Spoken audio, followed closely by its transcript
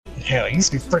Hell, it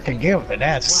used to be freaking good, but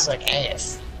now it's just like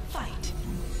ass. Fight.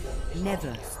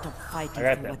 Never stop fighting I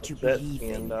got for that what you set believe in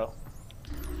in. though.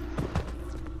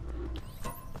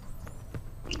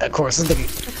 Of course, this nigga.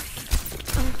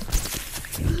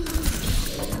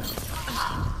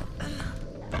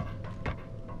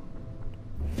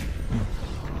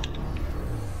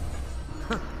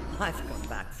 I've come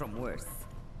back from worse.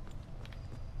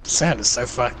 Sound is so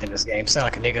fucked in this game. Sound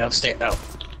like a nigga upstairs. Oh.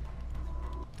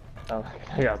 Oh,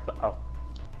 yeah. Oh.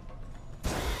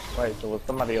 Wait, so was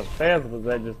somebody upstairs or was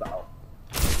that just oh?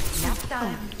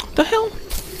 The hell?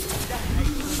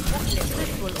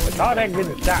 It's all that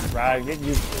getting shot, right? Get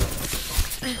used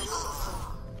to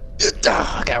it.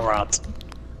 I got robbed.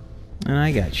 And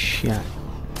I got shot.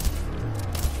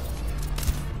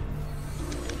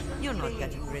 You're not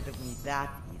getting rid of me that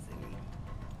easily.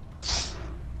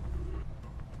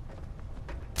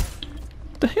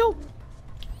 The hell?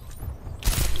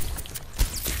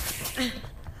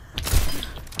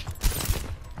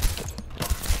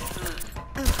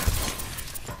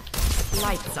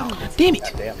 Lights out. Damn it!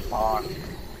 Damn bar. This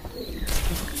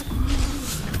is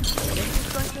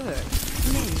going to hurt.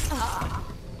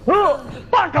 Oh,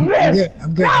 fuck, I'm dead!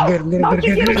 I'm good, I'm good, I'm good, I'm good, I'm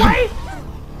good, Get I'm good. away!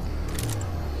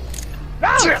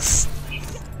 No! Yes!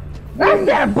 That's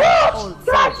that bull!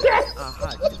 Stop that!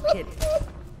 Just kidding.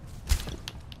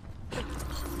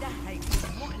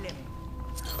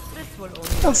 This will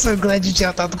only I'm so glad you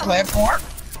jumped off the platform.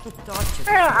 torture.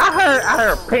 Yeah, I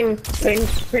heard ping, ping,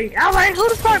 ping. I'm like, who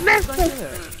the fuck next to me?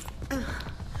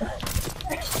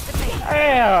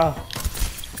 Yeah.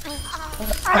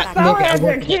 I thought I had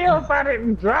to kill if I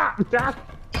didn't drop.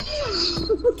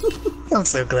 I'm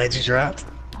so glad you dropped.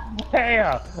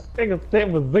 Yeah, nigga set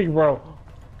was 0.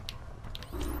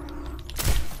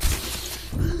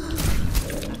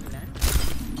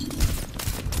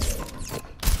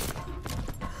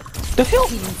 The hell?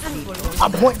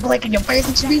 I'm point blank in your face.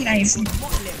 What you mean I ain't seen?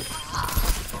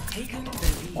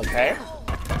 Okay.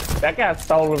 That got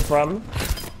stolen from me.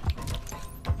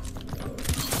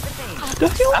 The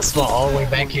hell? I saw all the way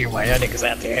back here while y'all niggas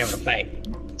out there having a fight.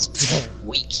 It's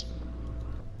weak.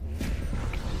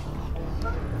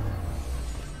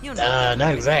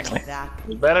 Not exactly.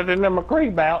 It's better than the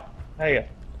McCree bout. Hey.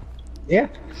 Yeah.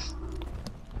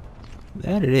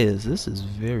 That it is. This is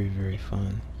very, very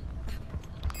fun.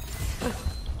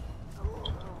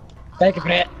 Thank you for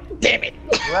that. Damn it.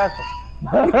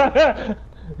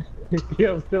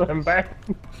 You're still embarrassed.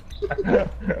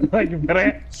 Thank you for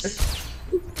that.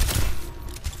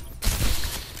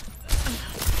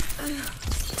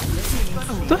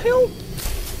 The hell?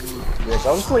 Yeah,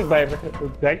 go to sleep, baby.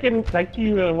 Take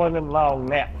you one of them long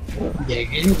naps.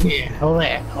 Yeah. Hold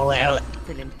that.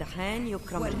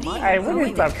 Hey, we need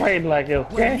to start playing like this,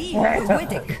 okay?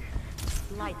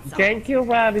 You can't kill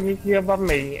Ryan and you kill by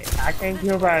me. I can't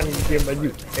kill Ryan and you kill by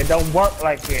you. It don't work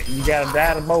like that. You gotta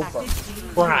die to both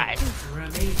of them. Right.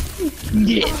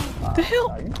 Yeah. The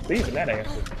hell? You stealing that ass.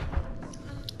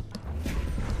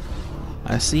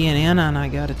 I see an Anna and I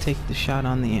gotta take the shot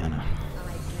on the Anna.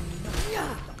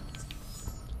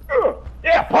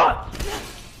 Yeah, punch!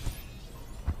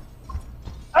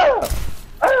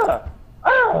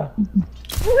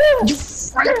 You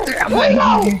right there. I'm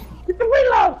Reload! like, Get the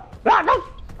reload!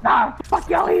 Nah, fuck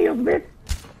your heels, bitch!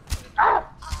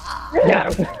 yeah.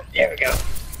 There we go.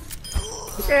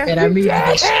 And I mean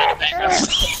that shit back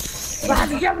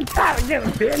up. Get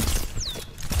him, bitch!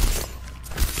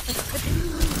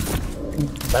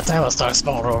 By the time I start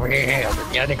spawning over here, hell,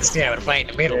 y'all niggas still having a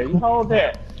fight in the Yeah, you middle. hold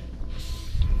that.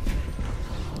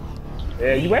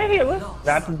 Yeah, you ain't healing.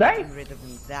 Not today.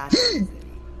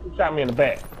 You shot me in the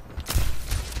back.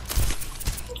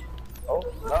 Oh,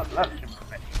 not in the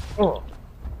back. Oh.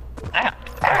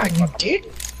 Ow, you did?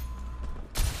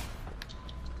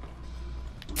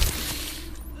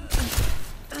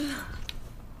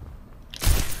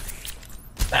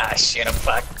 Ah, shit, I'm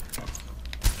fucked.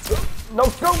 No,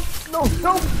 oh,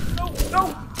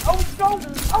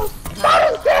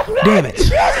 Damn it!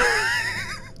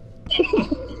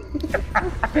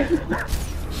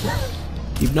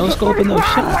 Keep no scoping those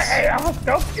shots. Hey, I'll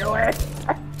scope your ass.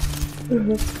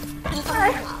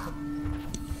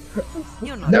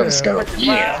 No scope.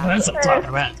 Yeah, that's what I'm talking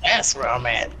about. That's where I'm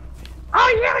at.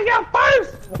 Oh yeah, you're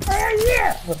first. Hell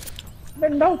yeah. The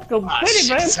no scope Ah, city, shit,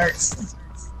 man. this hurts.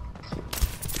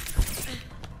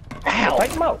 Ow.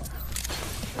 Take him out.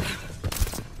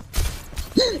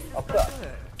 Okay.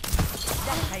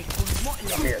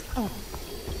 Come here.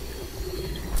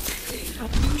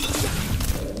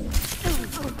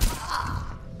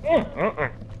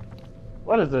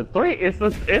 What is it? 3? It's a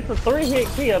 3-hit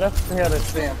kill. That's the hell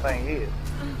this damn thing is.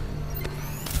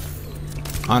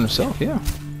 On herself, yeah.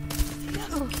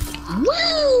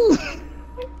 Woo!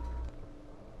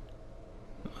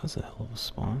 That's a hell of a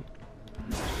spawn.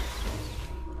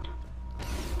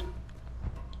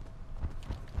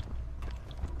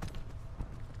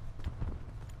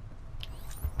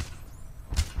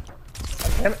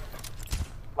 Damn it.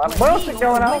 My bullshit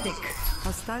going on.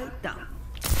 Hostile down.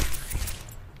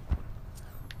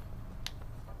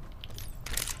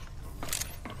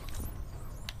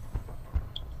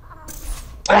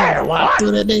 I walked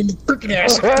through that damn freaking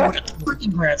ass. The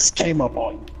freaking grass came up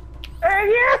on you.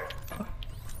 Hey, yeah.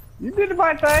 You did the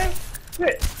right thing.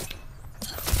 Shit.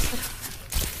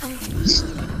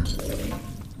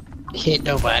 Hit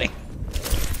nobody.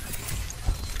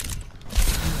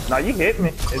 No, you hit me.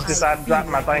 It's just I dropped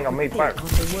my thing on me first.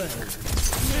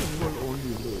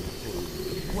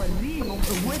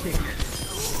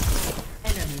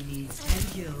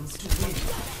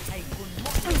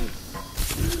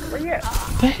 Where you at?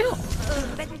 The hell?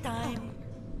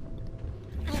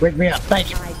 Wake me up,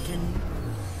 thank you.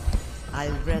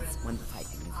 I'll rest when the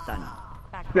fighting is done.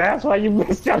 That's why you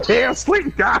missed your damn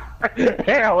sleep, guy.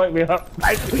 Hell, wake me up.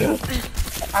 I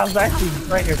was actually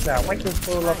drinking sound. Wake this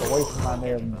fool up away from my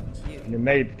damn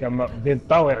grenade to come up and then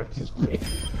throw it at this bitch.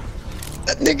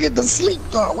 That nigga in the sleep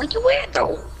car. Where you at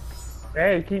though?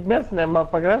 Hey, keep missing that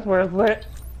motherfucker. That's where it's lit.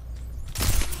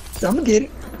 I'ma get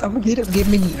it. I'ma get it.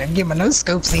 Get my no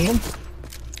scopes in.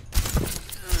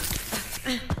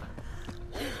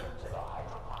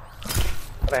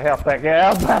 Where the hell that guy? I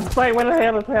was about to say, where the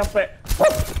hell is help at?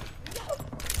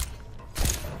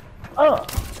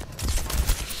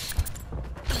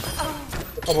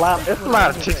 There's a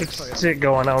lot of shit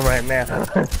going on right now.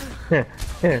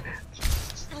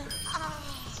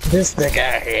 This nigga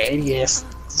out here, yes.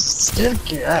 Still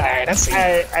good. Alright, I see.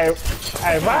 Hey,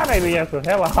 my ADS is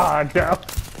hella hard, though.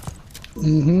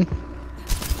 Mm-hmm.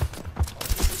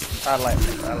 I like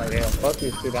hell. Fuck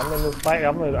this shit. I'm in this fight.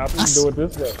 I'm gonna do it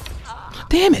this way.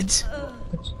 Damn it!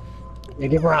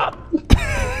 Nigga robbed.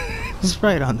 It's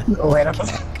right on there. Oh, wait up.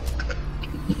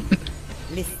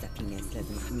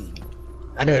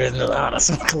 I knew there's no honor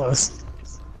so close.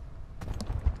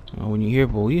 Well, when you hear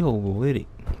Boiho with it,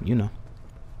 you know.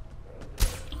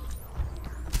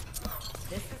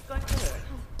 This is going to hurt.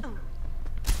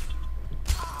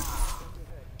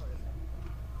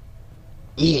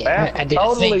 Yeah, I did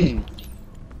totally.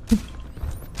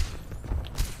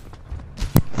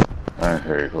 I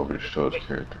hate Hobie Show's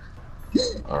character.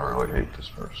 I really hate this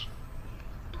person.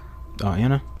 Oh,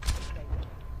 Anna?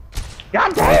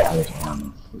 God damn!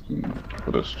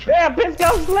 For this chick. Yeah, bitch,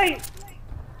 go sleep!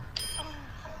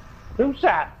 2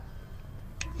 shots.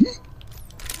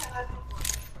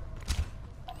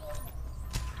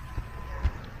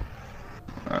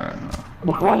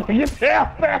 What are you tell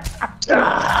me?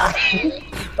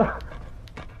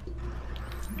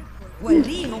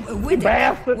 وريهم قوتك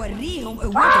Bastard. وريهم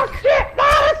Oh قوتك shit! No,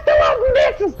 that's 2 of them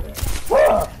bitches!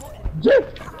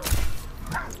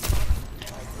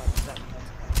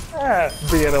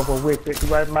 That's being over wicked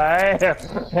right my ass.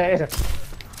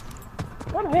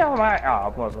 What the hell am I? Oh,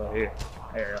 I'm over here.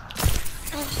 There.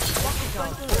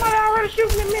 Somebody already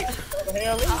shooting at me. What the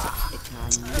hell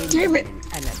is it? Damn it.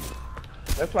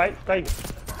 That's right, stay.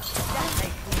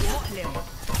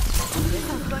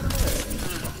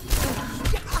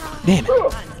 Damn it.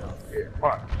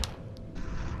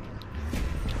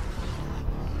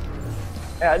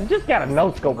 Yeah, you just got a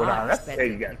no scope it on. That's there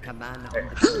you go.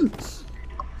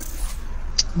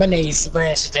 My name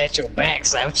splashes at your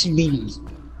backside. What you mean?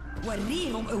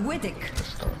 وريهم قوتك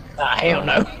Hell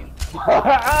no.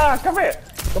 Come here.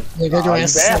 Nigga, your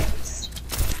ass bad.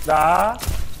 sleep. Nah.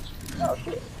 Oh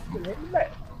shit. Hit me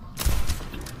back.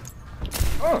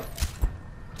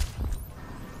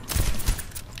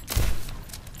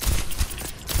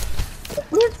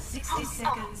 60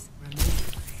 seconds remaining.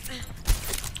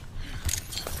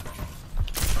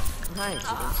 I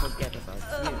didn't forget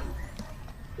about you.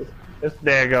 This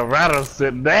nigga rather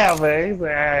sit down, man. He said,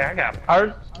 hey, I got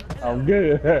perks. I'm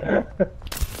good.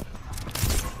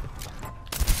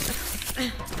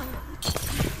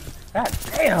 God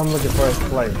damn, I'm looking for first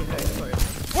place.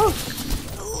 Oh.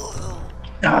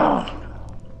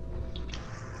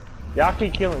 Y'all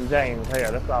keep killing James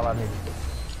here. That's all I need.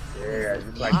 Yeah,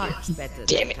 just like Much better.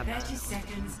 Damn it. 30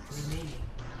 seconds remaining.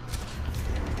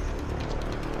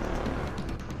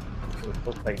 We're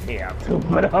supposed to take me out too,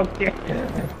 but okay.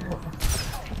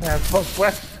 That's fuck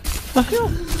what? I cannot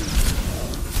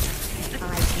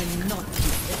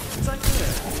keep this.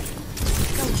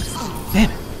 Damn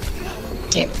it.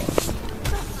 Damn it.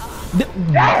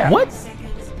 Yeah. What?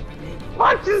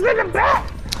 Punches in the back!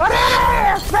 On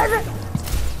that ass, baby!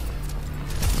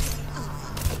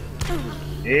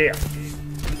 Yeah.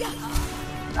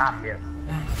 Not here.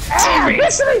 Damn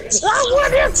it! I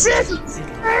want it!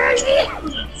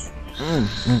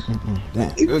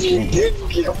 Damn, You good game. didn't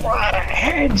get right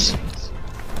ahead.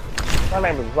 My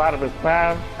name is Rodimus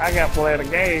Prime. I got played a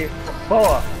game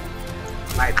before.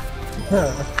 Like,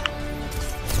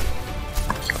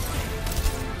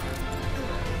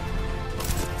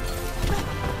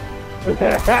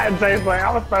 James like,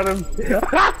 I was trying to.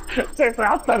 James like,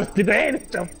 I was trying to demand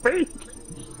at your feet.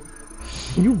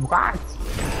 You watch.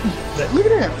 Look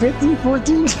at that, 15,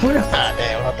 14, 12. Ah,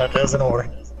 damn, I thought that was in order.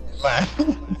 Fine.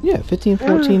 Yeah, 15,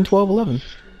 14, 12, 11.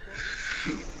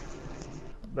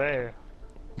 Damn.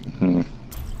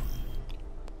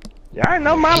 Yeah, I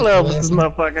know my love with this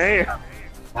motherfucker here.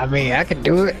 I mean, I can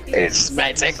do it. It just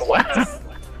might take a while.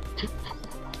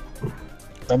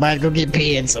 Somebody's gonna get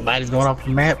pinned. Somebody's going off the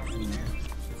map.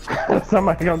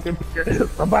 Somebody gonna get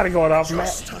somebody going off map.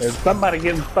 And somebody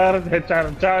getting started. They're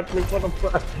trying to charge me for the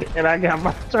fuck, and I got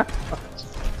my charge.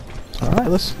 All right,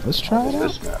 let's try it out.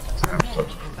 This map.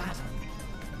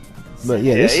 But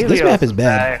yeah, this map is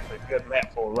bad. That's a good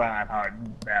map for a Reinhardt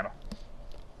battle.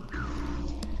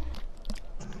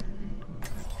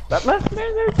 But let's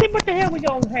see what the hell we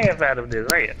gonna have out of this,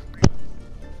 right?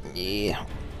 Yeah.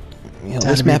 Yeah,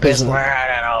 this map is.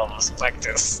 Reinhardt almost like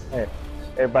this. Hey,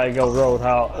 everybody go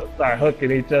roadhog, start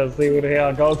hooking each other, see what the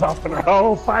hell goes off in the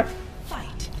whole fight.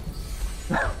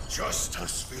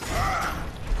 Justice will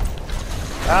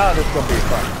Oh, this is gonna be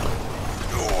fun.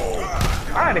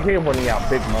 I had to hear one of y'all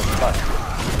big motherfuckers.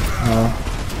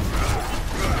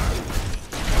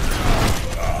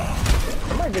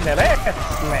 Somebody get that ass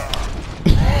smacked.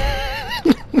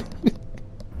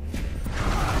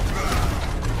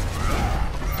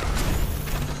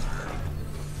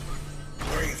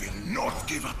 braving not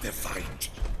give up their fight.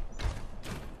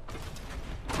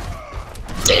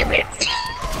 Damn it.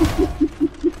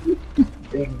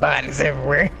 Big bodies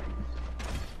everywhere.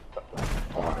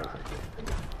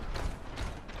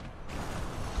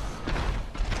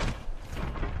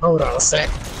 Hold on a sec.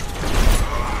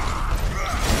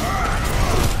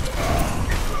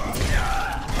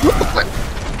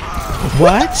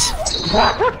 What?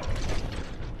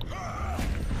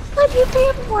 What you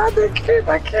did? Why they keep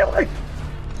my killing?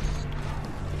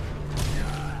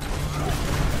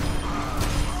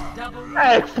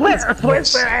 Hey, Flint,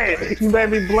 hey, you made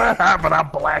me blood hot, but I'm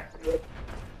black.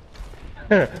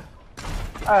 Shit.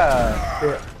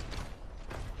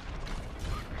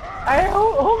 Hey,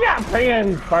 who got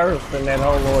pinned first in that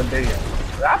whole ordeal?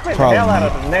 I pinned the hell out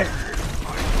of the next.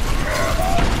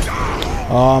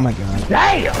 Oh my god.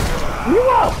 Damn! You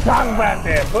all talking about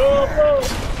that, boo boo?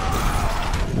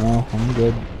 No, I'm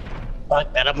good.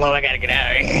 Fuck that, I gotta get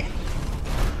out of here.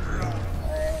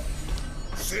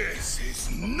 This is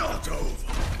not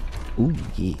over. Ooh,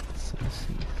 yes. Let's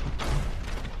see.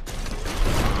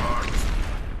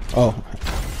 Oh.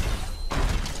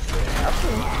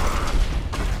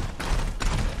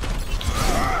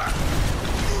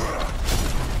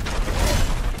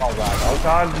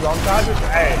 Alright, don't charge it.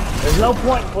 Hey, there's no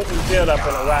point in putting shield up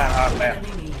in a Reinhardt map.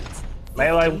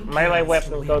 Melee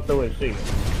weapons go through his shield.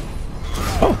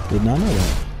 Oh, did not know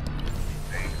that.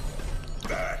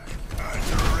 Back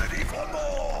and ready for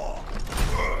more.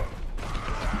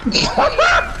 I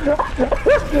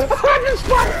just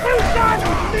fucking 2 shots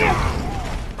and shit!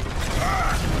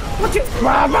 Look at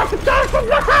my about to die from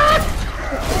behind!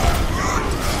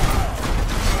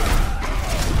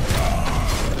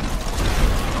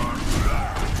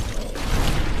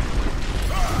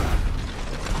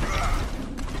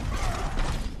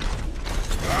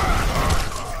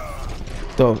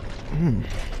 So,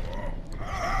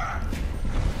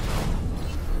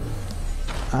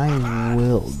 I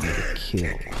will get a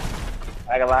kill.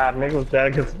 I got a lot of niggas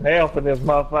trying to get some help in this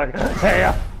motherfucker.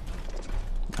 Hell.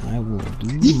 I will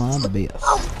do my best.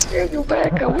 I'll tear you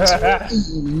back up. What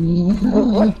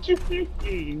you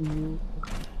thinking?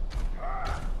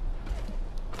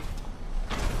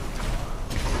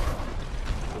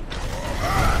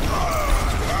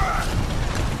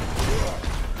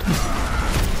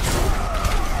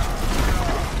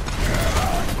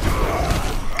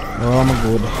 Oh, I'm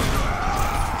good.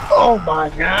 Oh my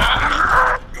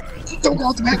god. Don't go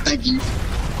off the map, thank you. I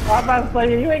was about to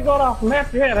say, you ain't going off the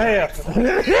map yet, hell.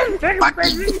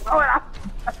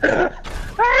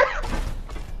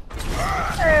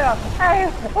 Hey,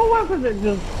 who was it that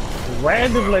just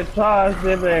randomly charged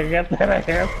in there and got that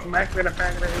ass smacked in the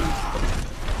back of the head?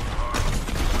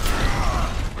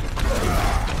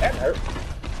 That hurt.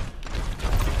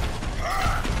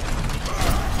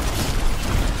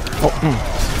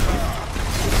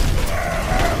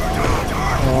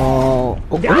 Oh,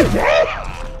 God damn!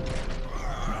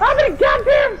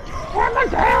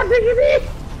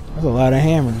 That's a lot of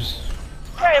hammers.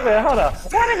 Wait a minute, hold on.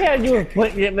 Why the hell you and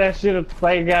Flint getting that shit at the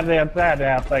same goddamn time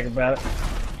now? Think about it.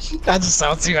 I just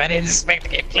saw two. I didn't expect to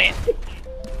get Flint.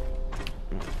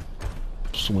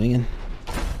 Swinging.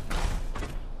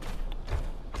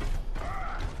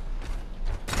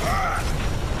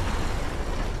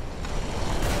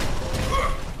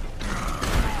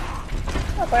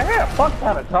 What the hell? Fuck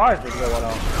kind of charge is going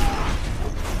on?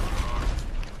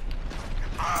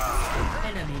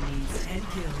 Enemy needs 10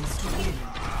 kills to win.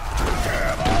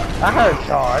 I heard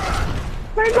charge.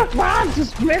 Man, look, mine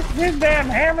just missed his damn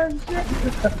hammer and shit.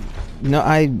 No,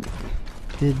 I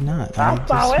did not. I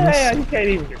saw it. missed Hell, it. you can't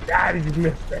even die. You just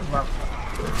missed that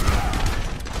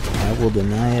motherfucker. I will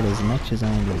deny it as much as I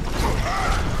am able to.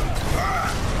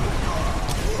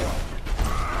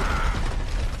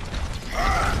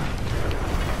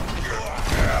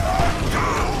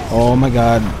 Oh my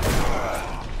god.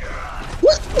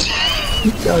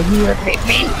 Yo, you have hit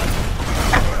me.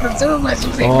 So much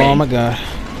you hit me. Oh my god.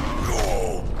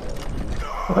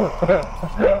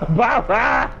 Bye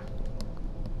bye.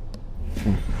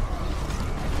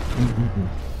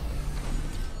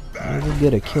 I will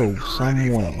get a kill some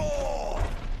way.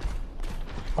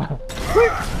 I'm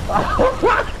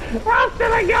still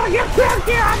gonna get that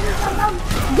kill.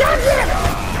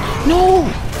 No!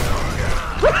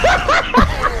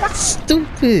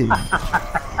 Stupid! I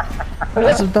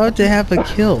was about to have a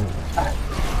kill.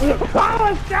 I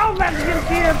was so about to get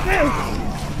killed too.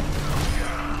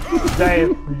 Dave,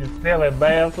 you're still in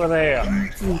bad for hell.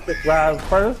 You took my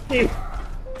first kill.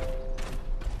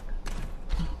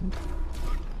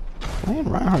 Man,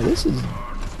 Reinhardt, this is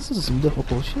some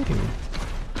difficult shit here.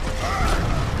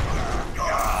 I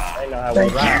know how we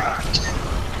ride.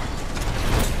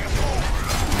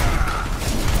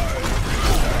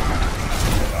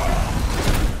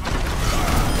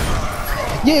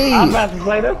 Yay! I'm about to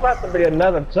say, there's about to be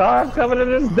another charge coming in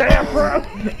this damn room.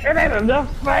 It ain't enough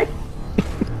space.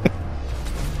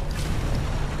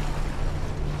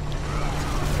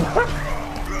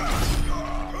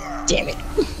 Damn it.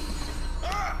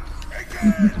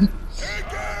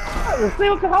 I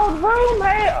still can hold the room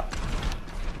here.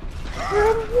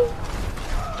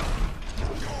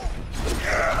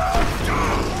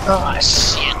 Oh,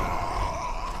 shit.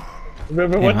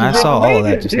 Remember Damn, what you I did saw to all me? of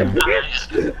that just now.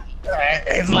 Alright,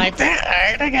 it's like that.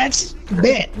 Alright, I got you.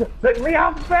 Bet. Took me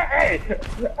off the bat. Hey,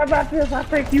 how about this? I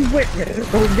think you with me.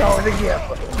 We're going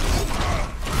together.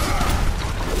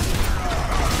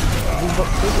 We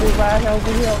ride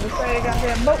over here on the same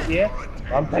goddamn boat, yeah?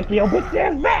 I'm taking your bitch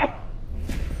ass back.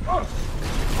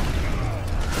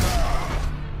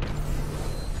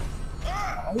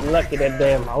 I'm lucky that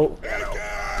damn hoe.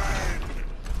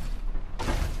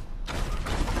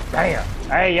 Damn.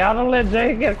 Hey, y'all don't let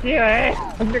Jay get killed, eh?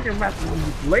 I'm thinking about to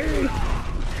leave.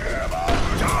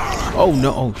 Oh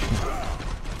no! Oh shit!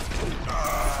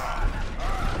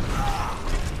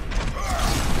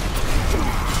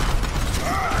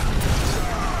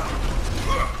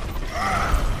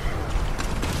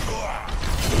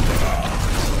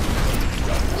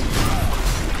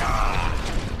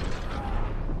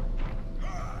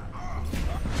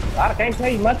 I can't tell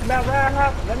you much about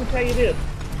Reinhardt, but let me tell you this.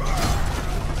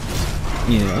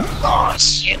 Yeah. Oh,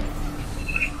 shit.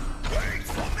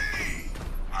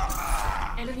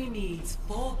 Enemy needs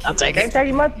 4 kills. I'll take Can't it. tell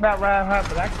you much about Reinhardt,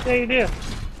 but I can tell you this.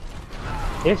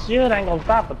 This shit ain't gonna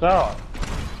stop at all.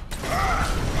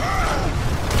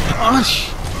 Oh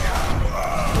sh!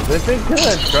 If it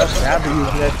could, trust me, I'll be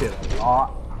using that shit a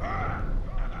lot.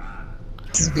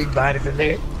 This big body in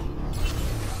there.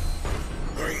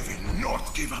 Braving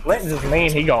not give up. Let just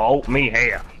mean he gonna owe me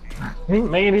hell. He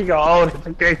mean he gonna owe it if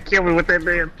he can't kill me with that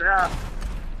damn child.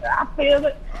 I feel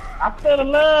it. I feel the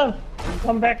love. You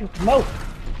come back and smoke.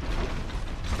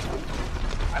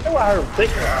 I knew I heard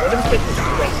thickness. Let him thickness.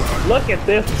 Look at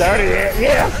this dirty ass.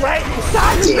 Yeah, that's right.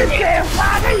 Stop you bitch ass.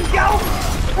 Fine, there you go.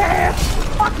 Yeah,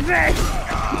 fuck that.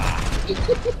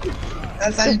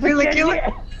 That's how you feel like killing?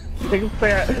 Nigga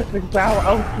say I will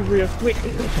owe you real quick.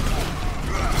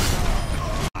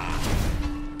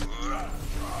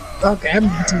 Okay, I'm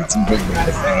doing some big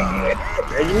body thing here.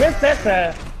 Yeah, you missed that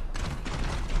time.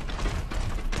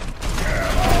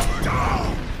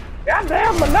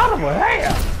 Goddamn, another one. Hey.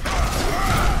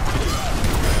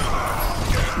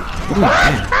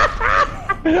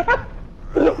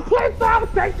 Please stop,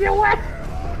 take you away.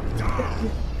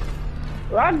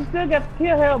 Roger still got the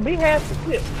kill. Hell, B has the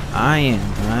kill. I am.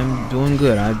 I'm doing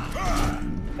good. I'm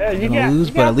gonna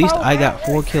lose, but at least I got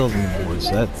 4 kills on the board,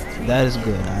 so that is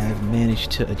good. I have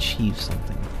managed to achieve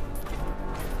something.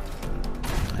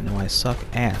 I know I suck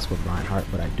ass with Reinhardt,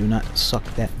 but I do not suck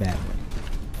that badly.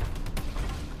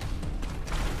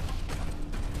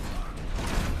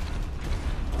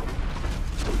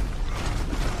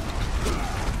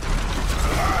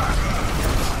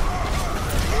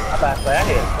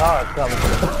 charge coming.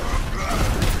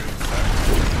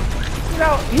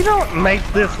 You don't make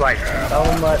this like so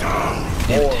much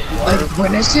more. Like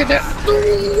when they said that.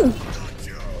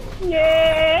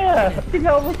 Yeah, you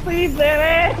gonna receive that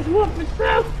ass whooping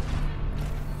too.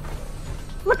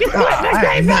 Look at that! That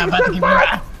I'm not about to give you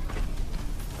that.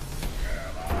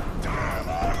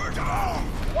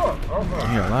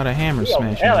 I hear a lot of hammer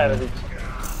smashing. Hell out of it.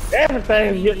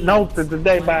 Everything's getting ulted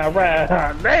today by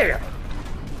Reinhardt. Damn!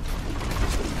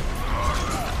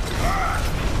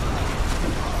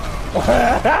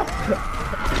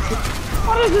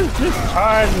 What is this just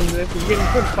charging this and getting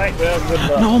to the fight? Well, good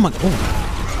luck. No, oh my god.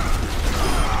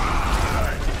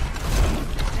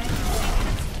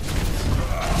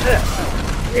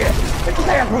 Yeah, take the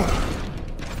damn room.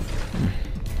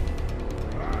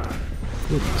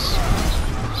 Goodness.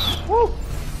 Woo!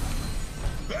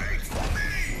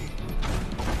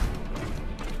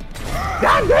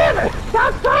 God damn it!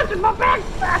 Stop touching my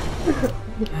backside!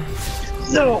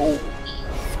 No!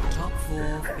 Top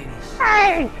 4 finished.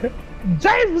 Hey!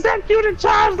 James, was that you that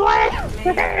charged last?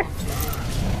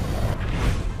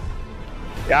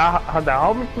 Yeah, the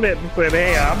homie flip and said,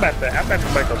 hey, I'm about to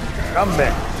make a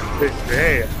comeback.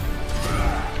 Yeah.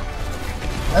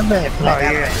 I'm bad. Oh,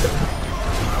 yeah.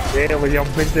 Yeah, with your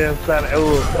bitch ass side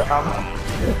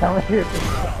of I'm here to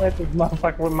let this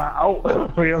motherfucker with my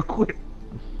ult real quick.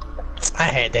 I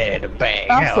had that in the bag.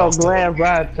 I'm so glad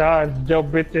Ryan charged your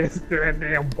bitch ass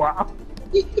goddamn wow.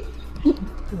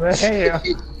 Hell.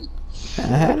 I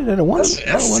had it at a one. I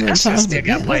still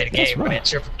got to play the game with that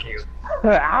triple kill.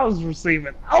 I was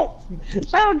receiving. Oh,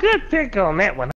 that was a good pick on that one.